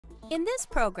In this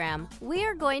program, we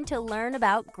are going to learn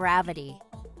about gravity.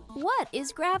 What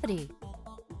is gravity?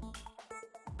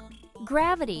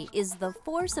 Gravity is the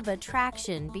force of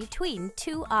attraction between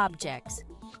two objects.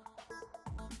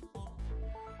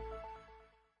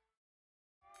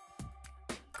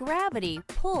 Gravity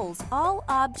pulls all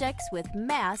objects with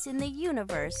mass in the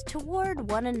universe toward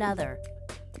one another.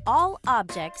 All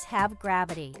objects have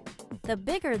gravity. The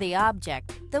bigger the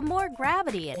object, the more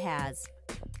gravity it has.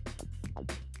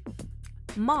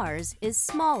 Mars is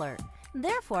smaller,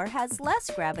 therefore has less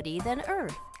gravity than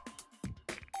Earth.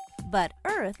 But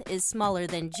Earth is smaller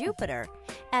than Jupiter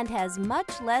and has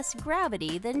much less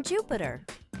gravity than Jupiter.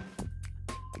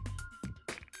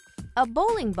 A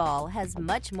bowling ball has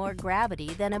much more gravity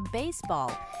than a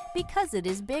baseball because it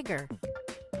is bigger.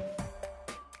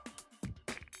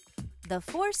 The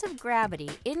force of gravity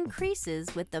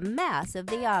increases with the mass of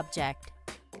the object.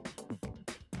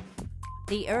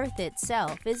 The Earth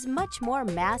itself is much more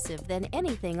massive than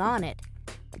anything on it.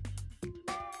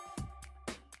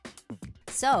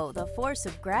 So, the force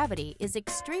of gravity is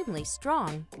extremely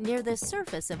strong near the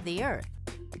surface of the Earth.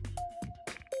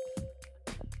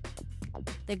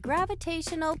 The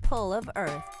gravitational pull of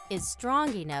Earth is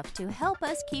strong enough to help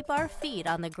us keep our feet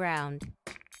on the ground.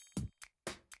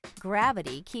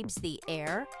 Gravity keeps the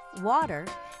air, water,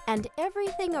 and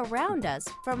everything around us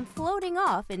from floating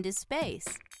off into space.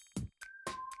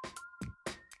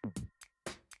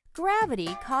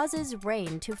 Gravity causes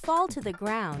rain to fall to the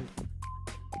ground.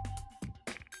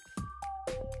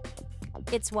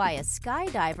 It's why a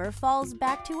skydiver falls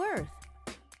back to Earth.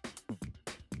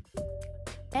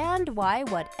 And why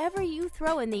whatever you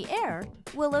throw in the air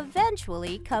will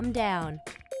eventually come down.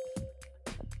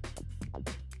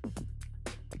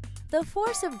 The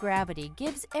force of gravity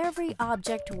gives every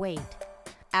object weight.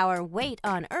 Our weight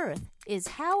on Earth is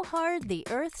how hard the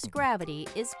Earth's gravity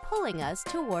is pulling us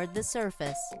toward the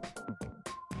surface.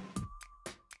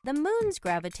 The Moon's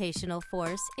gravitational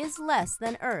force is less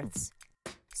than Earth's,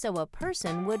 so a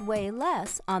person would weigh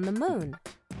less on the Moon.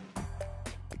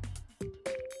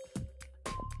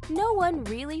 No one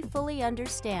really fully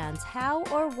understands how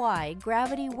or why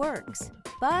gravity works,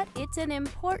 but it's an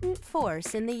important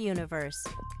force in the universe.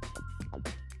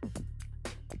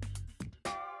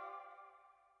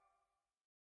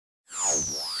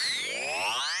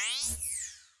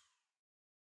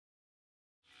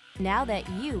 Now that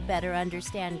you better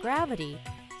understand gravity,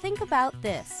 think about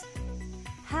this.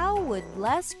 How would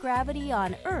less gravity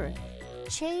on Earth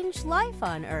change life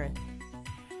on Earth?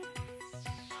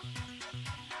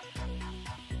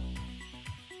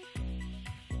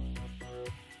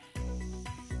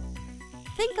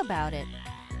 Think about it.